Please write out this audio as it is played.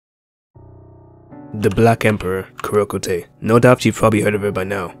The Black Emperor, Kurokotei. No doubt you've probably heard of her by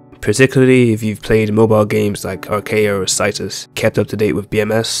now, particularly if you've played mobile games like Archaea or Citus, kept up to date with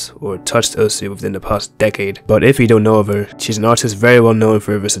BMS, or touched Osu within the past decade. But if you don't know of her, she's an artist very well known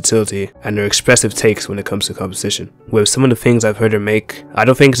for her versatility and her expressive takes when it comes to composition. With some of the things I've heard her make, I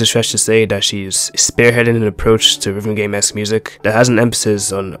don't think it's a stretch to say that she's spearheading an approach to rhythm game-esque music that has an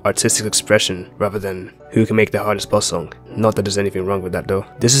emphasis on artistic expression rather than who can make the hardest boss song. Not that there's anything wrong with that though.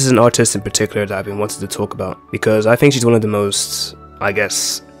 This is an artist in particular that I've been wanting to talk about because I think she's one of the most, I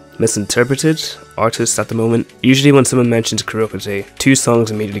guess, misinterpreted artists at the moment. Usually when someone mentions Kurokotei, two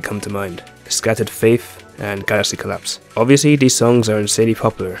songs immediately come to mind: Scattered Faith and Galaxy Collapse. Obviously these songs are insanely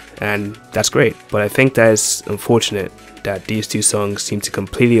popular and that's great, but I think that it's unfortunate that these two songs seem to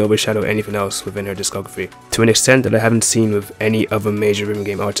completely overshadow anything else within her discography, to an extent that I haven't seen with any other major rhythm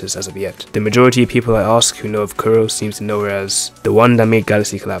game artists as of yet. The majority of people I ask who know of Kuro seems to know her as the one that made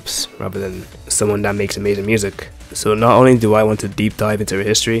Galaxy Collapse, rather than someone that makes amazing music. So not only do I want to deep dive into her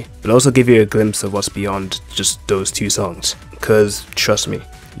history, but also give you a glimpse of what's beyond just those two songs. Cause trust me,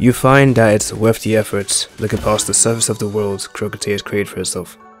 you find that it's worth the effort looking past the surface of the world Kurokotei has created for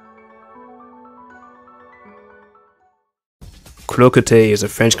herself. Kurokotei is a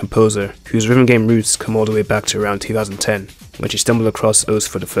French composer whose rhythm game roots come all the way back to around 2010, when she stumbled across Osu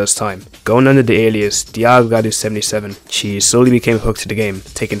for the first time. Going under the alias Diagadu77, she slowly became hooked to the game,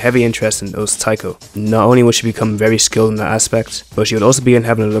 taking heavy interest in Osu Taiko. Not only would she become very skilled in that aspect, but she would also begin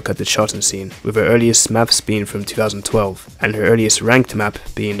having a look at the charting scene, with her earliest maps being from 2012, and her earliest ranked map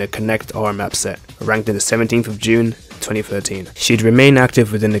being the Connect R map set, ranked in the 17th of June 2013. She'd remain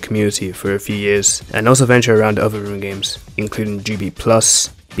active within the community for a few years, and also venture around other rhythm games, including GB Plus,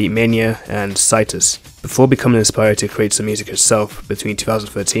 Beatmania, and Citus, before becoming inspired to create some music herself between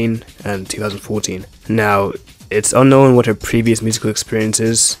 2013 and 2014. Now, it's unknown what her previous musical experience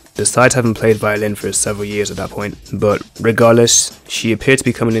is, besides having played violin for several years at that point, but regardless, she appeared to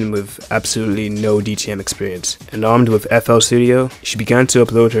be coming in with absolutely no DTM experience, and armed with FL Studio, she began to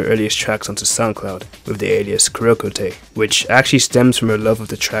upload her earliest tracks onto SoundCloud with the alias Kurokotei, which actually stems from her love of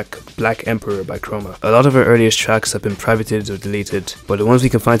the track Black Emperor by Chroma. A lot of her earliest tracks have been privated or deleted, but the ones we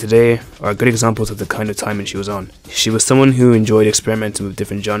can find today are good examples of the kind of timing she was on. She was someone who enjoyed experimenting with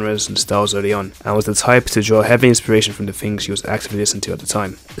different genres and styles early on, and was the type to draw heavy inspiration from the things she was actively listening to at the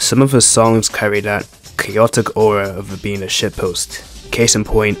time. Some of her songs carry that chaotic aura of being a shitpost. Case in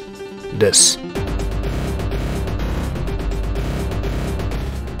point, this.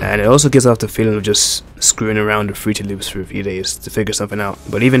 And it also gives off the feeling of just screwing around with Fruity Loops for a few days to figure something out.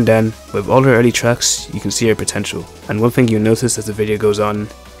 But even then, with all her early tracks, you can see her potential. And one thing you'll notice as the video goes on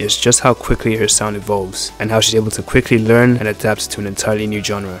is just how quickly her sound evolves, and how she's able to quickly learn and adapt to an entirely new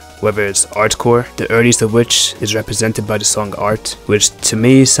genre. Whether it's artcore, the earliest of which is represented by the song Art, which to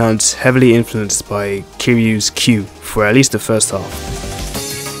me sounds heavily influenced by Kiryu's Q for at least the first half.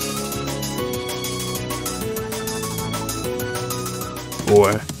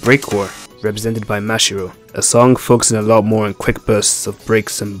 Or breakcore, represented by Mashiro, a song focusing a lot more on quick bursts of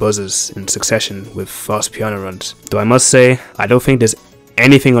breaks and buzzes in succession with fast piano runs. Though I must say, I don't think there's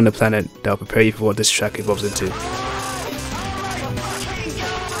anything on the planet that will prepare you for what this track evolves into.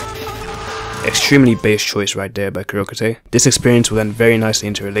 Extremely bass choice right there by Kurokotei. This experience will then very nicely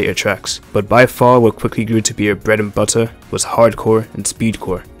into her later tracks, but by far what quickly grew to be her bread and butter was hardcore and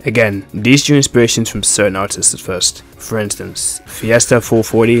speedcore. Again, these drew inspirations from certain artists at first. For instance, Fiesta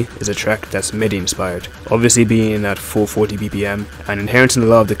 440 is a track that's MIDI inspired, obviously being at 440 BPM and inheriting a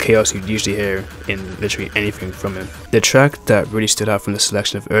lot of the chaos you'd usually hear in literally anything from him. The track that really stood out from the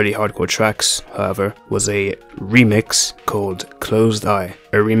selection of early hardcore tracks, however, was a remix called Closed Eye.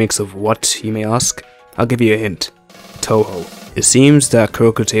 A remix of what, you may ask? I'll give you a hint. Toho. It seems that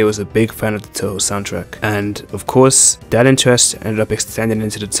Kurokotei was a big fan of the Toho soundtrack, and of course, that interest ended up extending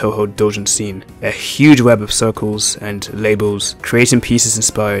into the Toho doujin scene, a huge web of circles and labels creating pieces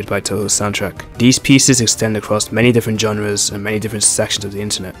inspired by Toho's soundtrack. These pieces extend across many different genres and many different sections of the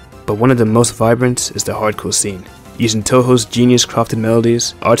internet, but one of the most vibrant is the hardcore scene. Using Toho's genius crafted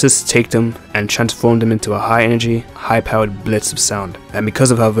melodies, artists take them and transform them into a high energy, high powered blitz of sound. And because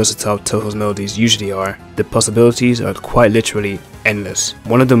of how versatile Toho's melodies usually are, the possibilities are quite literally endless.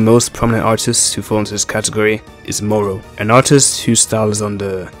 One of the most prominent artists who fall into this category is Moro, an artist whose style is on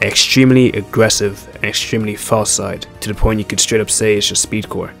the extremely aggressive and extremely fast side, to the point you could straight up say it's just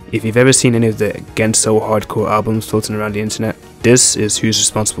speedcore. If you've ever seen any of the Genso hardcore albums floating around the internet, this is who's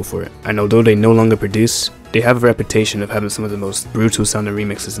responsible for it. And although they no longer produce, they have a reputation of having some of the most brutal sounding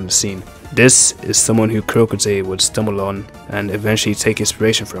remixes in the scene. This is someone who Kurokotei would stumble on and eventually take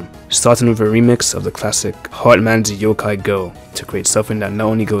inspiration from, starting with a remix of the classic Heartman's Yokai Go to create something that not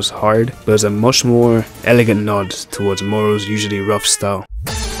only goes hard, but is a much more elegant nod towards Moro's usually rough style.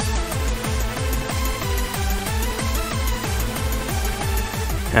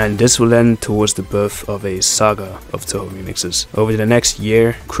 And this will end towards the birth of a saga of Touhou remixes. Over the next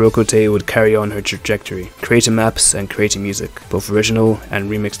year, Kurokotei would carry on her trajectory, creating maps and creating music, both original and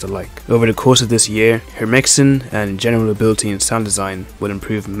remixed alike. Over the course of this year, her mixing and general ability in sound design would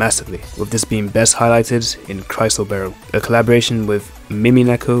improve massively, with this being best highlighted in Crystal Barrel, a collaboration with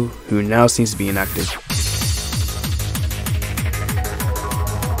Mimineko, who now seems to be inactive.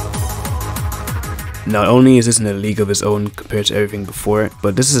 Not only is this in a league of its own compared to everything before it,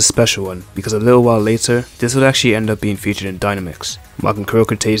 but this is a special one because a little while later, this would actually end up being featured in Dynamix, marking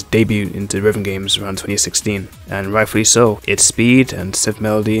Kurokotei's debut into rhythm games around 2016, and rightfully so. Its speed and synth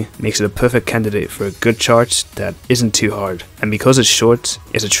melody makes it a perfect candidate for a good chart that isn't too hard, and because it's short,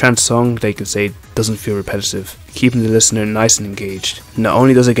 it's a trance song that you can say doesn't feel repetitive, keeping the listener nice and engaged. Not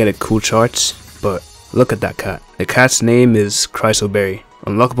only does it get a cool chart, but look at that cat. The cat's name is Chrysoberry,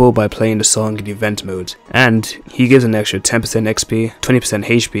 unlockable by playing the song in event mode, and he gives an extra 10% XP, 20%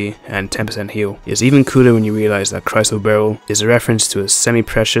 HP, and 10% heal. It's even cooler when you realize that Chrysoberyl is a reference to a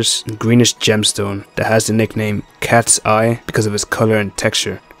semi-precious greenish gemstone that has the nickname Cat's Eye because of its color and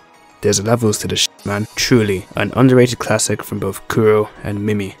texture. There's levels to this shit, man. Truly, an underrated classic from both Kuro and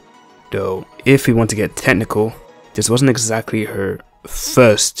Mimi. Though, if we want to get technical, this wasn't exactly her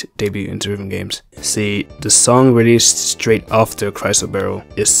first debut into rhythm games. See, the song released straight after Chrysoberyl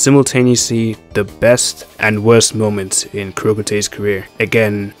is simultaneously the best and worst moment in Kurokotei's career.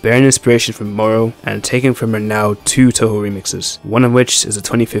 Again, bearing inspiration from Moro and taken from her now 2 Touhou remixes, one of which is a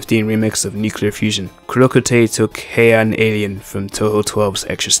 2015 remix of Nuclear Fusion. Kurokotei took Heian Alien from Touhou 12's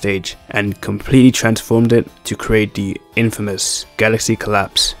Extra Stage and completely transformed it to create the infamous Galaxy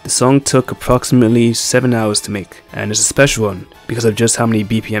Collapse. The song took approximately 7 hours to make, and it's a special one because of just how many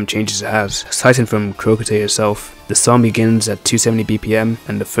BPM changes it has. Citing from Kurokotei herself, the song begins at 270 BPM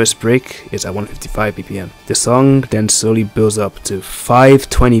and the first break is at 155 BPM. The song then slowly builds up to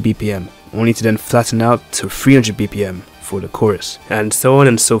 520 BPM, only to then flatten out to 300 BPM for the chorus, and so on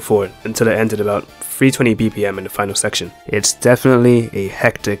and so forth until it ended about 320 BPM in the final section. It's definitely a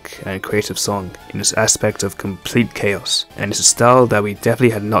hectic and creative song in its aspect of complete chaos, and it's a style that we definitely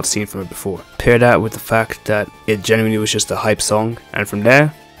had not seen from her before. Pair that with the fact that it genuinely was just a hype song, and from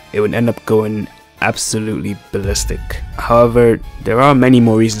there, it would end up going absolutely ballistic. However, there are many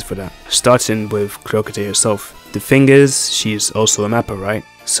more reasons for that, starting with Kurokotei herself. The thing is, she's also a mapper, right?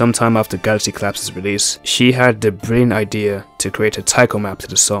 Sometime after Galaxy Collapse's release, she had the brilliant idea to create a taiko map to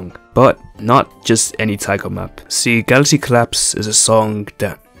the song, but not just any taiko map. See, Galaxy Collapse is a song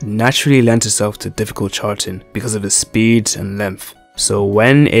that naturally lends itself to difficult charting because of its speed and length. So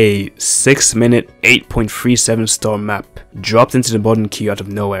when a 6-minute 8.37 star map dropped into the modern queue out of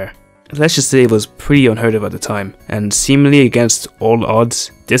nowhere, let's just say it was pretty unheard of at the time, and seemingly against all odds,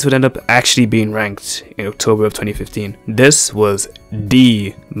 this would end up actually being ranked in October of 2015. This was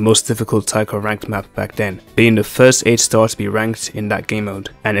the most difficult taiko ranked map back then, being the first 8 stars to be ranked in that game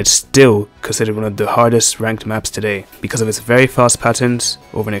mode, and it's still considered one of the hardest ranked maps today because of its very fast patterns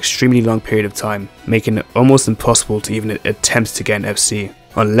over an extremely long period of time, making it almost impossible to even attempt to get an FC,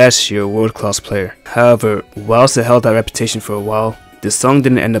 unless you're a world-class player. However, whilst it held that reputation for a while, the song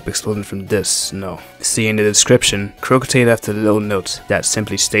didn't end up exploding from this, no. See, in the description, Kurokotei left a little note that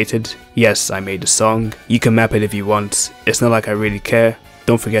simply stated, "Yes, I made the song, you can map it if you want, it's not like I really care,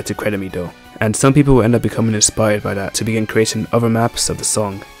 don't forget to credit me though." And some people will end up becoming inspired by that to begin creating other maps of the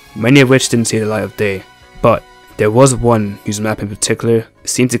song, many of which didn't see the light of day. But there was one whose map in particular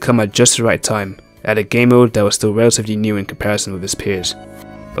seemed to come at just the right time, at a game mode that was still relatively new in comparison with its peers.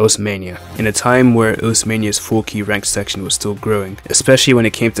 Oceania. In a time where Oceania's 4-key ranked section was still growing, especially when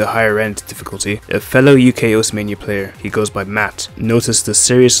it came to higher end difficulty, a fellow UK Oceania player, he goes by Matt, noticed the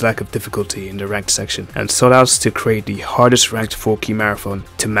serious lack of difficulty in the ranked section and sought out to create the hardest ranked 4-key marathon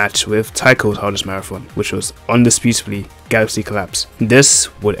to match with Taiko's hardest marathon, which was undisputably Galaxy Collapse. This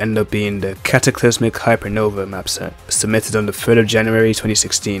would end up being the Cataclysmic Hypernova map set, submitted on the 3rd of January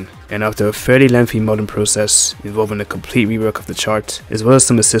 2016, and after a fairly lengthy modding process involving a complete rework of the chart, as well as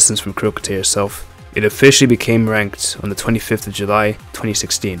some assistance from Kurokotei herself, it officially became ranked on the 25th of July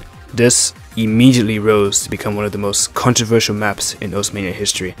 2016. This immediately rose to become one of the most controversial maps in Osmania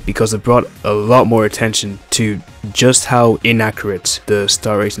history, because it brought a lot more attention to just how inaccurate the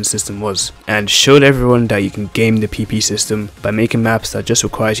star rating system was, and showed everyone that you can game the PP system by making maps that just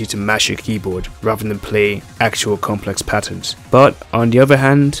requires you to mash your keyboard rather than play actual complex patterns. But on the other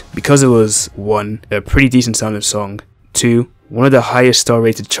hand, because it was 1, a pretty decent sounding song, 2, one of the highest star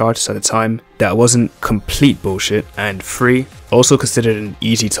rated charts at the time that wasn't complete bullshit, and 3, also considered an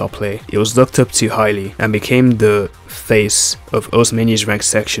easy top play, it was looked up to highly and became the face of Osmania's ranked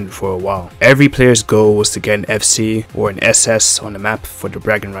section for a while. Every player's goal was to get an FC or an SS on the map for the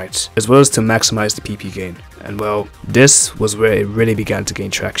bragging rights, as well as to maximize the PP gain. And well, this was where it really began to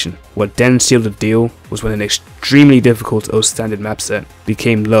gain traction. What then sealed the deal was when an extremely difficult OS standard map set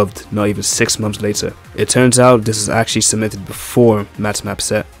became loved not even 6 months later. It turns out this was actually submitted before Matt's map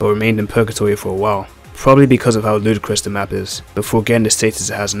set, but remained in purgatory for a while, probably because of how ludicrous the map is, before getting the status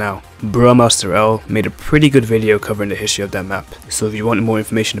it has now. Master L made a pretty good video covering the history of that map, so if you want more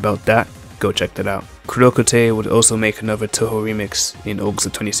information about that, go check that out. Kurokotei would also make another Toho remix in August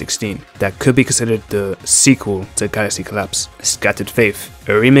of 2016 that could be considered the sequel to Galaxy Collapse, Scattered Faith,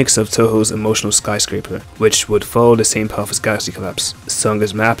 a remix of Toho's Emotional Skyscraper, which would follow the same path as Galaxy Collapse. The song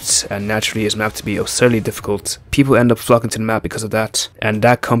is mapped, and naturally is mapped to be absurdly difficult. People end up flocking to the map because of that, and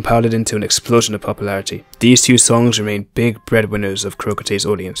that compounded into an explosion of popularity. These two songs remain big breadwinners of Kurokotei's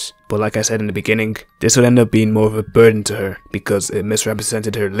audience, but like I said in the beginning, this would end up being more of a burden to her because it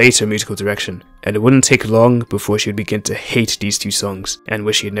misrepresented her later musical direction, and it wouldn't take long before she would begin to hate these two songs and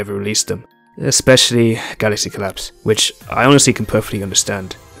wish she had never released them. Especially Galaxy Collapse, which I honestly can perfectly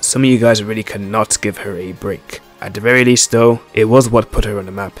understand. Some of you guys really cannot give her a break. At the very least though, it was what put her on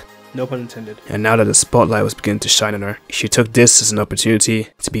the map. No pun intended. And now that the spotlight was beginning to shine on her, she took this as an opportunity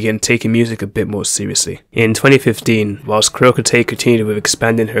to begin taking music a bit more seriously. In 2015, whilst Kurokotei continued with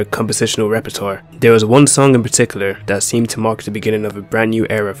expanding her compositional repertoire, there was one song in particular that seemed to mark the beginning of a brand new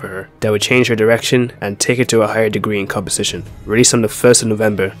era for her, that would change her direction and take her to a higher degree in composition. Released on the 1st of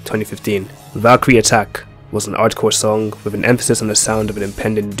November 2015, Valkyrie Attack was an hardcore song with an emphasis on the sound of an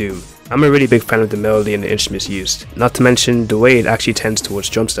impending doom. I'm a really big fan of the melody and the instruments used, not to mention the way it actually tends towards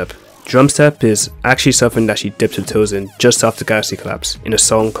drumstep. Drumstep is actually something that she dipped her toes in just after Galaxy Collapse in a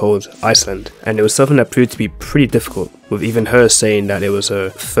song called Iceland, and it was something that proved to be pretty difficult, with even her saying that it was her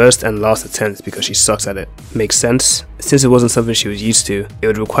first and last attempt because she sucks at it. Makes sense, since it wasn't something she was used to, it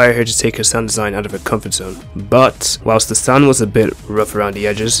would require her to take her sound design out of her comfort zone. But whilst the sound was a bit rough around the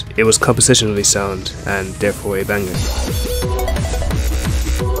edges, it was compositionally sound and therefore a banger.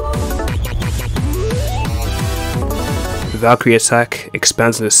 Valkyrie Attack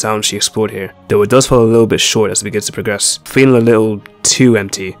expands on the sound she explored here, though it does fall a little bit short as it begins to progress, feeling a little too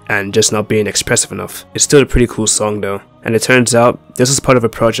empty and just not being expressive enough. It's still a pretty cool song though, and it turns out this is part of a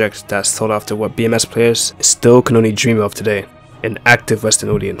project that's sought after what BMS players still can only dream of today: an active Western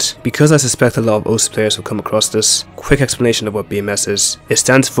audience. Because I suspect a lot of OS players will come across this, quick explanation of what BMS is. It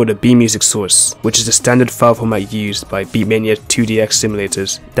stands for the B Music Source, which is the standard file format used by Beatmania 2DX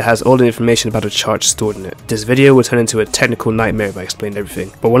simulators that has all the information about a chart stored in it. This video will turn into a technical nightmare if I explained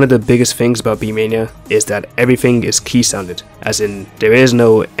everything, but one of the biggest things about Beatmania is that everything is key sounded, as in there is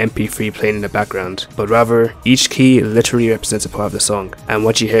no MP3 playing in the background, but rather each key literally represents a part of the song, and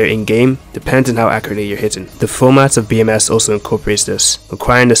what you hear in game depends on how accurately you're hitting. The format of BMS also incorporates this,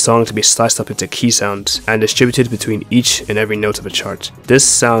 requiring the song to be sliced up into key sounds and distributed between each and every note of a chart. This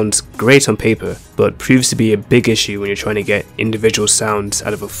sounds great on paper, but proves to be a big issue when you're trying to get individual sounds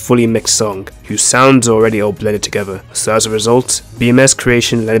out of a fully mixed song whose sounds are already all blended together. So as a result, BMS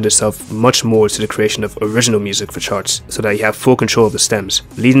creation lended itself much more to the creation of original music for charts, so that you have full control of the stems,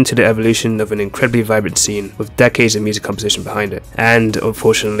 leading to the evolution of an incredibly vibrant scene with decades of music composition behind it. And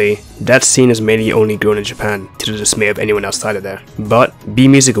unfortunately, that scene has mainly only grown in Japan, to the dismay of anyone outside of there. But B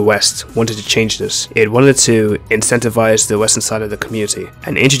Music West wanted to change this. It wanted to incentivize the western side of the community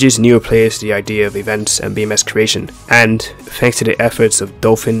and introduce newer players to the idea of events and BMS creation. And thanks to the efforts of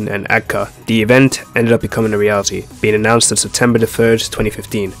Dolphin and Agka, the event ended up becoming a reality, being announced on September the 3rd,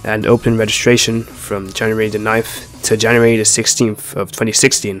 2015, and opening registration from January the 9th to January the 16th of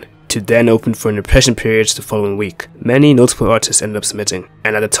 2016. To then open for an impression periods the following week. Many notable artists ended up submitting,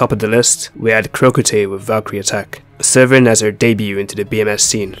 and at the top of the list, we had Kurokotei with Valkyrie Attack, serving as her debut into the BMS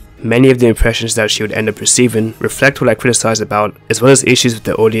scene. Many of the impressions that she would end up receiving reflect what I criticized about, as well as issues with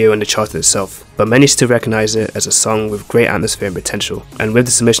the audio and the chart itself, but many still recognize it as a song with great atmosphere and potential. And with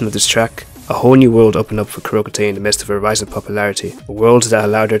the submission of this track, A whole new world opened up for Kurokotei in the midst of her rise in popularity, a world that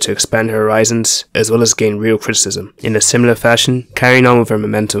allowed her to expand her horizons as well as gain real criticism. In a similar fashion, carrying on with her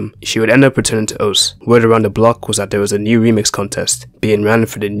momentum, she would end up returning to OS. Word around the block was that there was a new remix contest being ran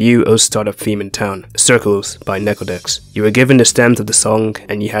for the new OS startup theme in town, Circles by Nekodex. You were given the stems of the song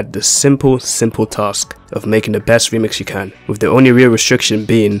and you had the simple task of making the best remix you can, with the only real restriction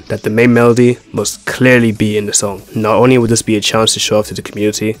being that the main melody must clearly be in the song. Not only would this be a chance to show off to the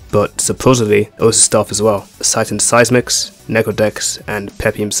community, but supposedly OS stuff as well, citing Seismix, Nekodex, and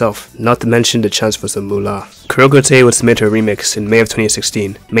Peppy himself, not to mention the chance for some moolah. Kurokotei would submit her remix in May of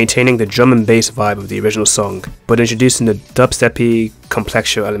 2016, maintaining the drum and bass vibe of the original song, but introducing the dubsteppy,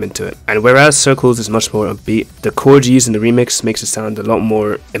 complexio element to it. And whereas Circles is much more upbeat, the chords used in the remix makes it sound a lot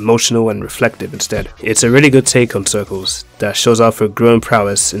more emotional and reflective instead. It's a really good take on Circles that shows off her growing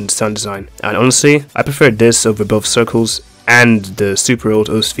prowess in sound design, and honestly, I prefer this over both Circles and the super old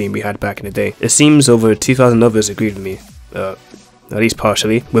OS theme we had back in the day. It seems over 2,000 others agreed with me. At least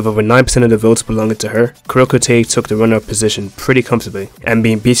partially, with over 9% of the votes belonging to her. Kurokotei took the runner-up position pretty comfortably, and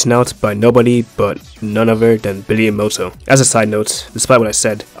being beaten out by nobody but none other than Billy and Moto. As a side note, despite what I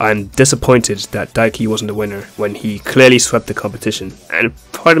said, I'm disappointed that Daiki wasn't the winner when he clearly swept the competition, and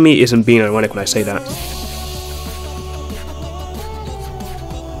part of me isn't being ironic when I say that.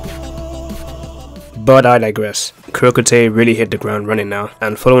 But I digress. Kurokotei really hit the ground running now,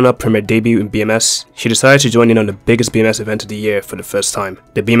 and following up from her debut in BMS, she decided to join in on the biggest BMS event of the year for the first time,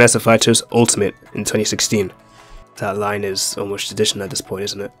 the BMS Fighters Ultimate in 2016. That line is almost tradition at this point,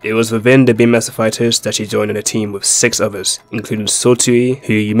 isn't it? It was within the BMS Fighters that she joined in a team with 6 others, including Sotui,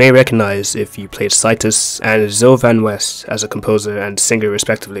 who you may recognize if you played Citus, and Zoe Van West as a composer and singer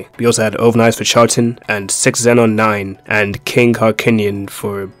respectively. We also had Ovenize for charting, and 6 Xenon 9 and King Harkinian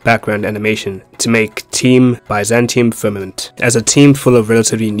for background animation, to make Team Byzantium Firmament. As a team full of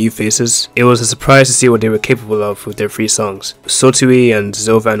relatively new faces, it was a surprise to see what they were capable of with their 3 songs. Sotui and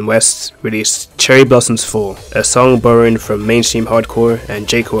Zoe Van West released Cherry Blossoms Fall, a song borrowing from mainstream hardcore and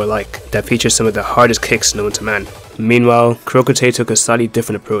J-core alike that features some of the hardest kicks known to man. Meanwhile, Kurokotei took a slightly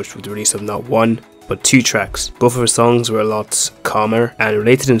different approach with the release of not 1, but 2 tracks. Both of her songs were a lot calmer and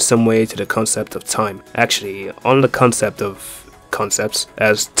related in some way to the concept of time. Actually, on the concept of concepts,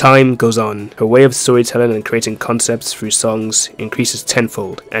 as time goes on, her way of storytelling and creating concepts through songs increases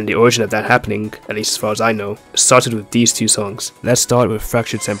tenfold, and the origin of that happening, at least as far as I know, started with these 2 songs. Let's start with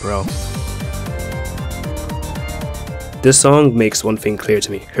Fractured Temporal. This song makes one thing clear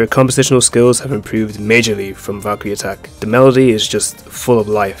to me. Her compositional skills have improved majorly from Valkyrie Attack. The melody is just full of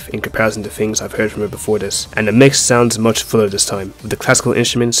life in comparison to things I've heard from her before this, and the mix sounds much fuller this time, with the classical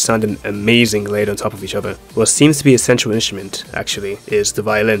instruments sounding amazing laid on top of each other. What seems to be a central instrument, actually, is the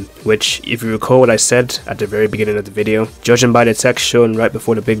violin, which, if you recall what I said at the very beginning of the video, judging by the text shown right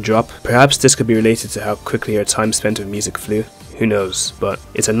before the big drop, perhaps this could be related to how quickly her time spent with music flew. Who knows, but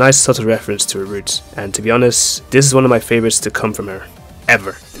it's a nice subtle reference to her roots, and to be honest, this is one of my favorites to come from her,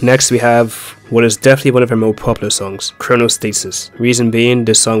 ever. Next we have what is definitely one of her more popular songs, Chronostasis. Reason being,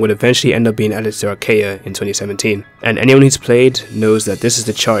 this song would eventually end up being added to Archaea in 2017, and anyone who's played knows that this is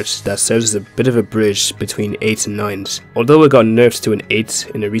the chart that serves as a bit of a bridge between 8s and 9s. Although it got nerfed to an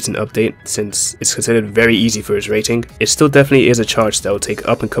 8 in a recent update since it's considered very easy for its rating, it still definitely is a chart that will take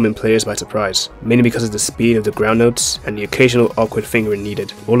up and coming players by surprise, mainly because of the speed of the ground notes and the occasional awkward fingering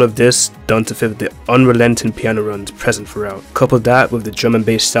needed. All of this done to fit with the unrelenting piano runs present throughout. Couple that with the drum and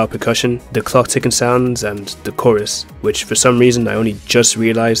bass style percussion, the clock ticking sounds, and the chorus, which for some reason I only just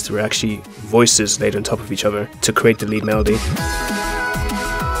realized were actually voices laid on top of each other to create the lead melody.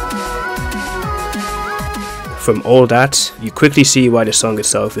 From all that, you quickly see why the song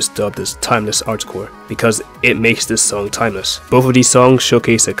itself is dubbed as timeless artcore, because it makes this song timeless. Both of these songs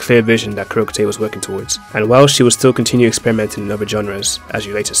showcase a clear vision that Kurokotei was working towards, and while she will still continue experimenting in other genres, as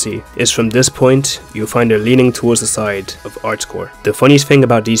you later see, it's from this point you'll find her leaning towards the side of artcore. The funniest thing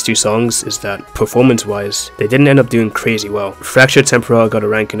about these 2 songs is that, performance-wise, they didn't end up doing crazy well. Fractured Temporal got a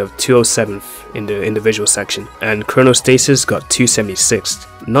ranking of 207th in the individual section, and Chronostasis got 276th.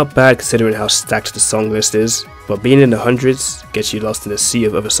 Not bad considering how stacked the song list is, but being in the hundreds gets you lost in a sea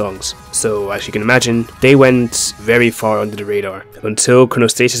of other songs. So as you can imagine, they went very far under the radar, until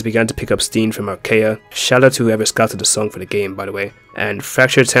Chronostasis began to pick up steam from Archaea. Shout out to whoever scouted the song for the game, by the way. And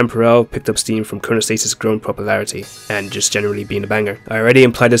Fractured Temporal picked up steam from Chronostasis' growing popularity, and just generally being a banger. I already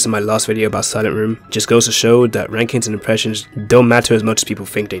implied this in my last video about Silent Room, just goes to show that rankings and impressions don't matter as much as people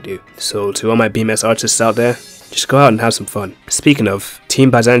think they do. So to all my BMS artists out there, just go out and have some fun. Speaking of,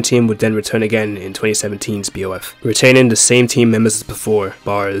 Team Byzantium would then return again in 2017's BOF, retaining the same team members as before,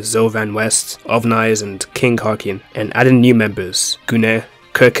 bar Zoe Van West, Ovnize and King Harkian, and adding new members, Gune,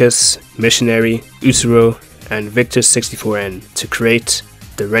 Kirkus, Missionary, Utero, and Victor64N to create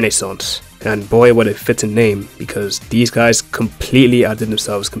the Renaissance. And boy, what a fitting name, because these guys completely outdid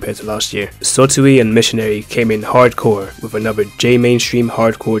themselves compared to last year. Sotui and Missionary came in hardcore with another J-mainstream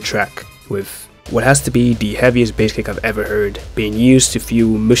hardcore track, with what has to be the heaviest bass kick I've ever heard being used to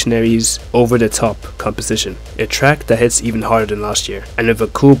fuel Missionary's over-the-top composition. A track that hits even harder than last year, and with a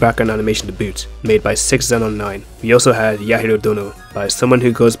cool background animation to boot, made by 6Zen09. We also had Yahiro Dono by someone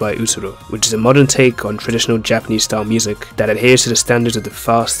who goes by Utero, which is a modern take on traditional Japanese style music that adheres to the standards of the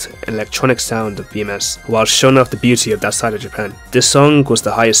fast electronic sound of BMS, while showing off the beauty of that side of Japan. This song was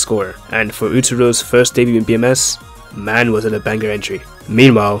the highest score, and for Utero's first debut in BMS, man was it a banger entry.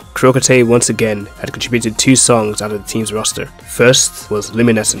 Meanwhile, Kurokotei once again had contributed 2 songs out of the team's roster. First was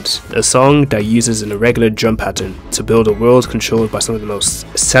Luminescent, a song that uses an irregular drum pattern to build a world controlled by some of the most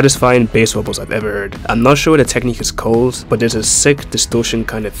satisfying bass wobbles I've ever heard. I'm not sure what the technique is called, but there's a sick distortion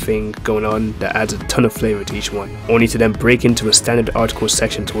kind of thing going on that adds a ton of flavor to each one, only to then break into a standard hardcore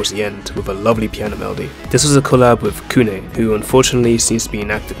section towards the end with a lovely piano melody. This was a collab with Kune, who unfortunately seems to be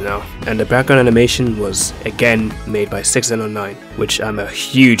inactive now, and the background animation was again made by 6Zen09, which I'm a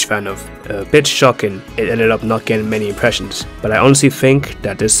huge fan of. A bit shocking it ended up not getting many impressions, but I honestly think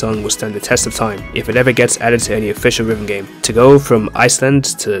that this song will stand the test of time if it ever gets added to any official rhythm game. To go from Iceland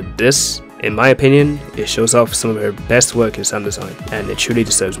to this, in my opinion, it shows off some of her best work in sound design, and it truly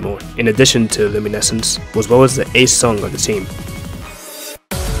deserves more. In addition to Luminescence, was what was the ace song of the team.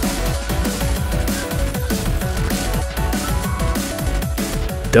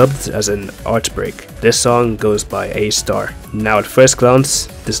 Dubbed as an art break, this song goes by Astar. Now at first glance,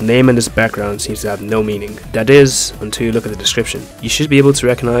 this name and this background seems to have no meaning. That is, until you look at the description. You should be able to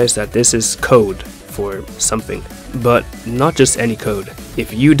recognize that this is code for something, but not just any code.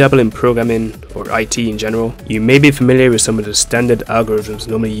 If you dabble in programming or IT in general, you may be familiar with some of the standard algorithms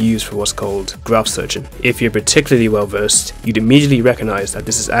normally used for what's called graph searching. If you're particularly well versed, you'd immediately recognize that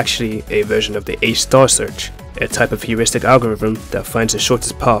this is actually a version of the A-star search, a type of heuristic algorithm that finds the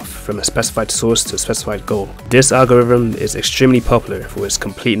shortest path from a specified source to a specified goal. This algorithm is extremely popular for its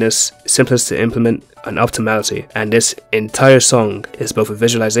completeness, simplest to implement, and optimality, and this entire song is both a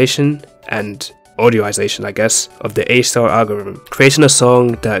visualization and audioization, I guess, of the A-star algorithm, creating a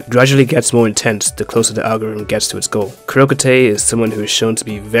song that gradually gets more intense the closer the algorithm gets to its goal. Kurokotei is someone who is shown to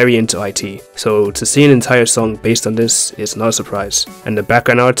be very into IT, so to see an entire song based on this is not a surprise. And the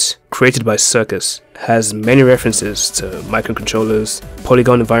background art, created by Circus, has many references to microcontrollers,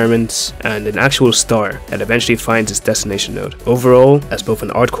 polygon environments, and an actual star that eventually finds its destination node. Overall, as both an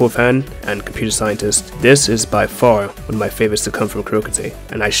hardcore fan and computer scientist, this is by far one of my favorites to come from Kurokotei,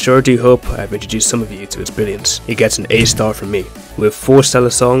 and I sure do hope I've introduced some of you to its brilliance. It gets an A-star from me. With 4 stellar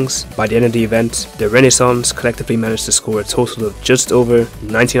songs, by the end of the event, the Renaissance collectively managed to score a total of just over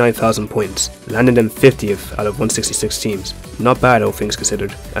 99,000 points, landing them 50th out of 166 teams. Not bad, all things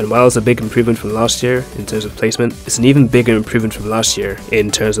considered. And while it's a big improvement from last year in terms of placement, it's an even bigger improvement from last year in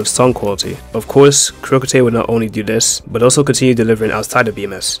terms of song quality. Of course, Kurokotei would not only do this, but also continue delivering outside of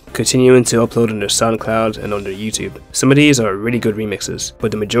BMS, continuing to upload on their SoundCloud and on their YouTube. Some of these are really good remixes, but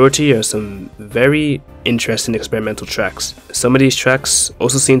the majority are some very interesting experimental tracks. Some of these tracks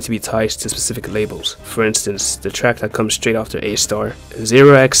also seem to be tied to specific labels. For instance, the track that comes straight after A-star,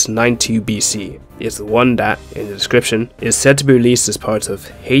 0x92BC, is the one that, in the description, is said to be released as part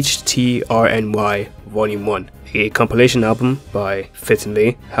of HTRNY Volume 1, a compilation album by,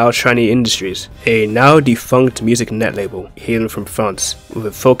 fittingly, How Shiny Industries, a now defunct music net label hailing from France, with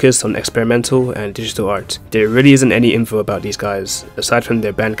a focus on experimental and digital art. There really isn't any info about these guys, aside from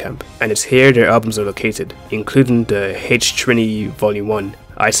their Bandcamp, and it's here their albums are located, including the H-Trini Volume 1.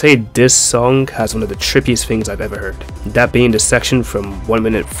 I'd say this song has one of the trippiest things I've ever heard, that being the section from 1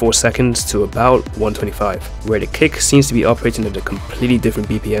 minute 4 seconds to about 125, where the kick seems to be operating at a completely different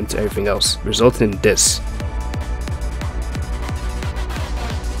BPM to everything else, resulting in this.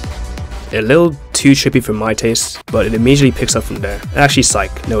 A little too trippy for my taste, but it immediately picks up from there. Actually,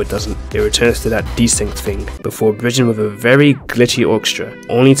 psych, no it doesn't. It returns to that desync thing, before bridging with a very glitchy orchestra,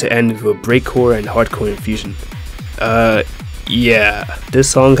 only to end with a breakcore and hardcore infusion. Yeah, this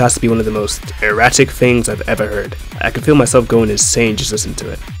song has to be one of the most erratic things I've ever heard. I can feel myself going insane just listening to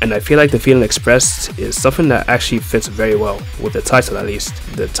it, and I feel like the feeling expressed is something that actually fits very well, with the title at least.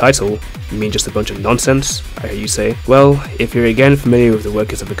 The title? You mean just a bunch of nonsense, I hear you say? Well, if you're again familiar with the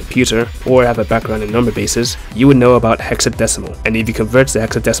workings of a computer, or have a background in number bases, you would know about hexadecimal, and if you convert the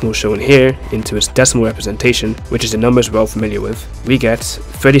hexadecimal shown here into its decimal representation, which is the numbers we're all familiar with, we get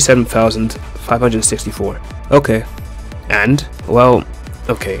 37,564. Okay. And, well,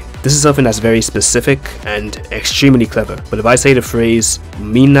 Okay, this is something that's very specific and extremely clever, but if I say the phrase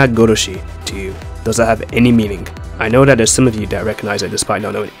Minna Goroshi to you, does that have any meaning? I know that there's some of you that recognize it despite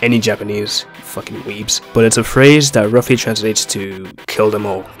not knowing any Japanese, fucking weebs, but it's a phrase that roughly translates to kill them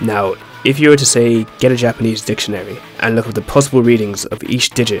all. Now, if you were to say get a Japanese dictionary and look up the possible readings of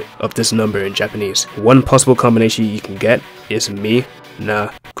each digit of this number in Japanese, one possible combination you can get is mi,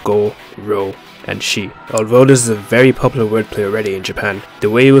 na, go, ro, and shi. Although this is a very popular wordplay already in Japan,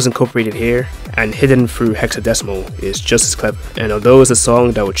 the way it was incorporated here and hidden through hexadecimal is just as clever. And although it's a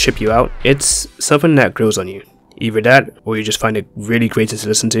song that would trip you out, it's something that grows on you. Either that, or you just find it really great to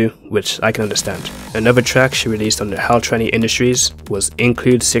listen to, which I can understand. Another track she released under Haltrani Industries was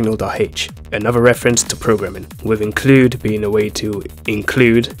Include Signal.h, another reference to programming, with include being a way to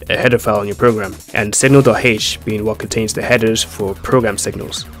include a header file in your program, and Signal.h being what contains the headers for program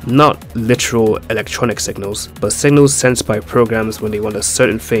signals. Not literal electronic signals, but signals sensed by programs when they want a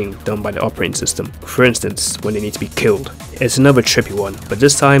certain thing done by the operating system, for instance, when they need to be killed. It's another trippy one, but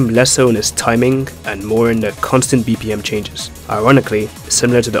this time less so in its timing and more in the constant BPM changes. Ironically,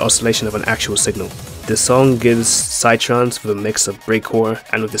 similar to the oscillation of an actual signal. The song gives psytrance with a mix of breakcore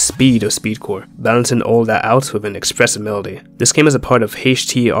and with the speed of speedcore, balancing all that out with an expressive melody. This came as a part of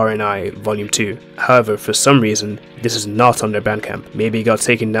HTRNI Volume 2. However, for some reason, this is not on their Bandcamp. Maybe it got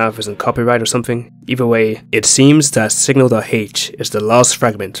taken down for some copyright or something. Either way, it seems that Signal.h is the last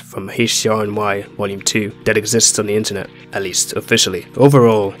fragment from HTRNY Volume 2 that exists on the internet, at least officially.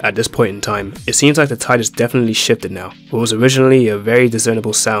 Overall, at this point in time, it seems like the tide has definitely shifted now. What was originally a very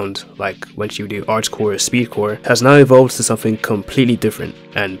discernible sound, like when you do archcore or speedcore, has now evolved to something completely different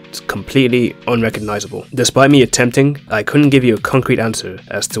and completely unrecognizable. Despite me attempting, I couldn't give you a concrete answer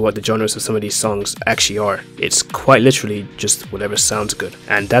as to what the genres of some of these songs actually are. It's quite literally just whatever sounds good,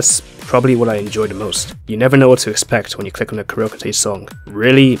 and that's probably what I enjoy the most. You never know what to expect when you click on a Kurokotei song.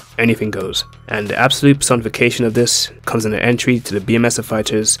 Really, anything goes. And the absolute personification of this comes in an entry to the BMS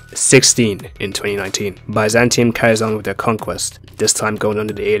Fighters 16 in 2019. Byzantium carries on with their conquest, this time going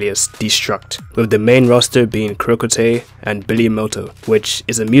under the alias Destruct, with the main roster being Kurokotei and Brilliance, which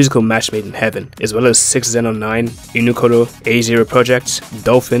is a musical match made in heaven, as well as 6 Xenon 9, Inukoro, A0 Project,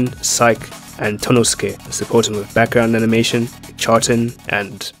 Dolphin, Psyche, and Tonosuke, supporting with background animation, charting,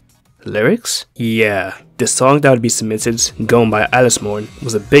 and lyrics? Yeah, the song that would be submitted, going by Alice Morn,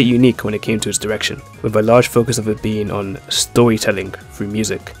 was a bit unique when it came to its direction, with a large focus of it being on storytelling through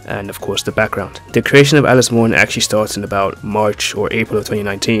music, and of course the background. The creation of Alice Morn actually starts in about March or April of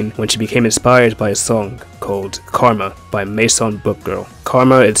 2019, when she became inspired by a song called Karma by Mason Book Girl.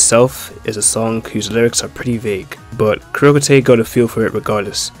 Karma itself is a song whose lyrics are pretty vague, but Kurokotei got a feel for it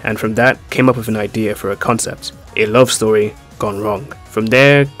regardless, and from that came up with an idea for a concept, a love story gone wrong. From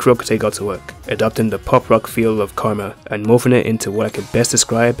there, Kurokotei got to work, adopting the pop rock feel of Karma and morphing it into what I could best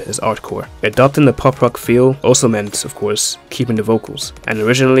describe as artcore. Adopting the pop rock feel also meant, of course, keeping the vocals, and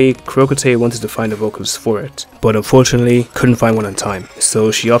originally Kurokotei wanted to find a vocalist for it, but unfortunately couldn't find one on time, so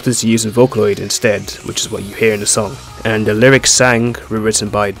she opted to use a Vocaloid instead, which is what you hear in the song. And the lyrics sang were written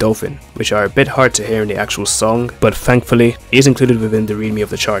by Dolphin, which are a bit hard to hear in the actual song, but thankfully is included within the readme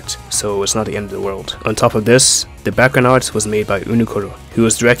of the chart, so it's not the end of the world. On top of this, the background art was made by Unukoro, who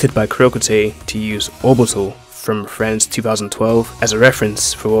was directed by Kurokotei to use Obotol from Friends 2012 as a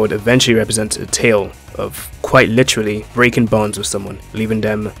reference for what would eventually represent a tale of quite literally breaking bonds with someone, leaving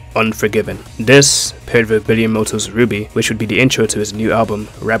them unforgiven. This, paired with Billion Moto's Ruby, which would be the intro to his new album,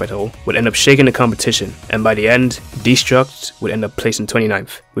 Rabbit Hole, would end up shaking the competition, and by the end, Destruct would end up placing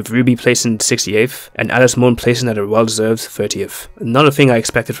 29th, with Ruby placing 68th, and Alice Morn placing at a well-deserved 30th. Not a thing I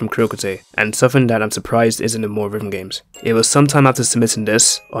expected from Kurokotei, and something that I'm surprised isn't in more rhythm games. It was sometime after submitting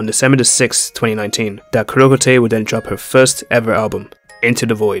this, on December the 6th, 2019, that Kurokotei would then drop her first ever album, Into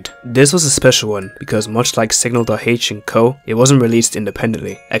the Void. This was a special one because much like Signal.h and Co, it wasn't released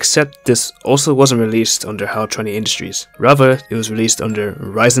independently, except this also wasn't released under Haltrani Industries. Rather, it was released under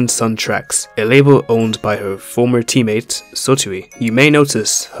Rising Sun Tracks, a label owned by her former teammate Sotsui. You may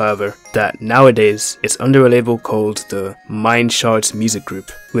notice, however, that nowadays it's under a label called the Mind Shards Music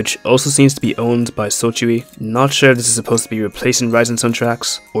Group, which also seems to be owned by Sotsui. Not sure if this is supposed to be replacing Rising Sun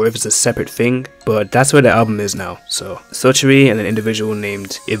Tracks or if it's a separate thing, but that's where the album is now. So Sotsui and an individual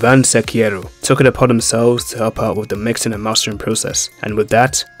named Ivan Sekiero took it upon themselves to help out with the mixing and mastering process, and with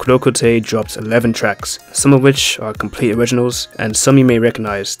that, Kurokotei dropped 11 tracks, some of which are complete originals and some you may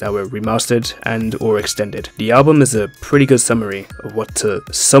recognize that were remastered and or extended. The album is a pretty good summary of what to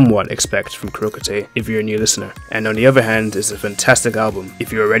somewhat expect from Kurokotei if you're a new listener, and on the other hand is a fantastic album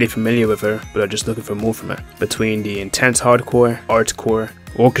if you're already familiar with her but are just looking for more from her. Between the intense hardcore, artcore,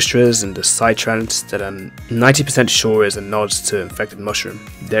 orchestras and the psytrance that I'm 90% sure is a nod to Infected Mushroom.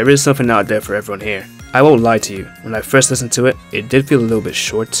 There is something out there for everyone here. I won't lie to you, when I first listened to it, it did feel a little bit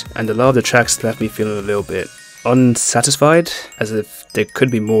short, and a lot of the tracks left me feeling a little bit unsatisfied, as if there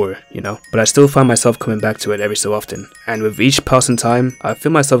could be more, you know, but I still find myself coming back to it every so often, and with each passing time, I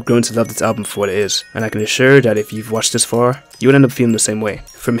feel myself growing to love this album for what it is, and I can assure that if you've watched this far, you would end up feeling the same way.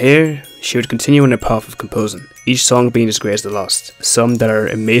 From here, she would continue on her path of composing, each song being as great as the last, some that are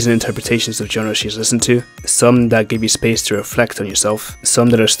amazing interpretations of genres she's listened to, some that give you space to reflect on yourself,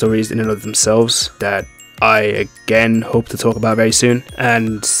 some that are stories in and of themselves that I again hope to talk about very soon,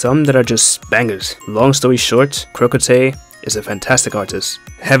 and some that are just bangers. Long story short, Kurokotei is a fantastic artist,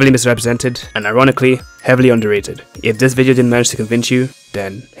 heavily misrepresented, and ironically, heavily underrated. If this video didn't manage to convince you,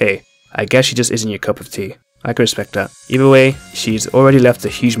 then hey, I guess she just isn't your cup of tea. I can respect that. Either way, she's already left a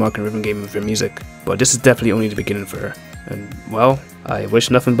huge mark in the rhythm game with her music, but this is definitely only the beginning for her. And well, I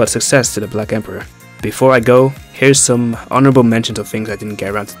wish nothing but success to the Black Emperor. Before I go, here's some honorable mentions of things I didn't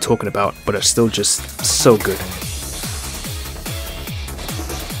get around to talking about, but are still just so good.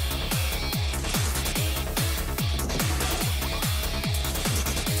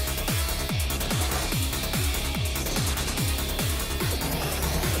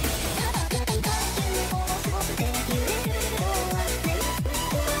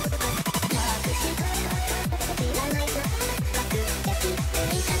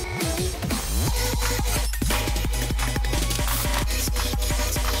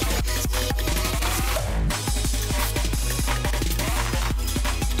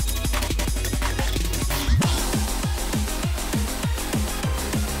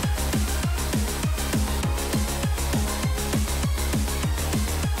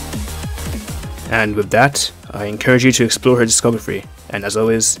 And with that, I encourage you to explore her discography, and as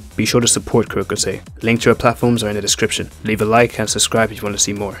always, be sure to support Kurokotei. Link to her platforms are in the description. Leave a like and subscribe if you want to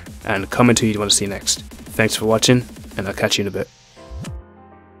see more, and comment who you want to see next. Thanks for watching, and I'll catch you in a bit.